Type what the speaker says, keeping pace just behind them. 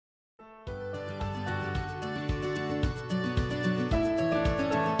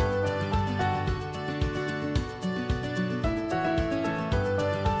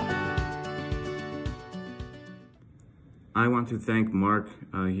I want to thank Mark.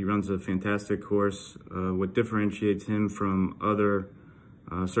 He runs a fantastic course. What differentiates him from other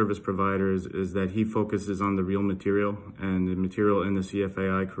service providers is that he focuses on the real material and the material in the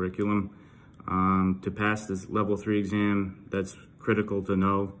CFAI curriculum. To pass this level 3 exam, that's critical to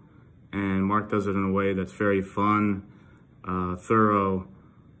know. And Mark does it in a way that's very fun, thorough,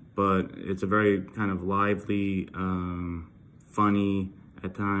 but it's a very kind of lively, funny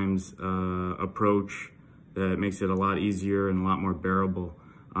at times approach that makes it a lot easier and a lot more bearable.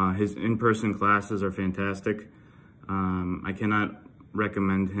 His in-person classes are fantastic. I cannot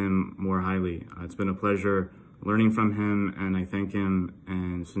recommend him more highly. It's been a pleasure learning from him, and I thank him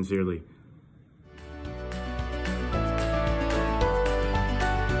and sincerely.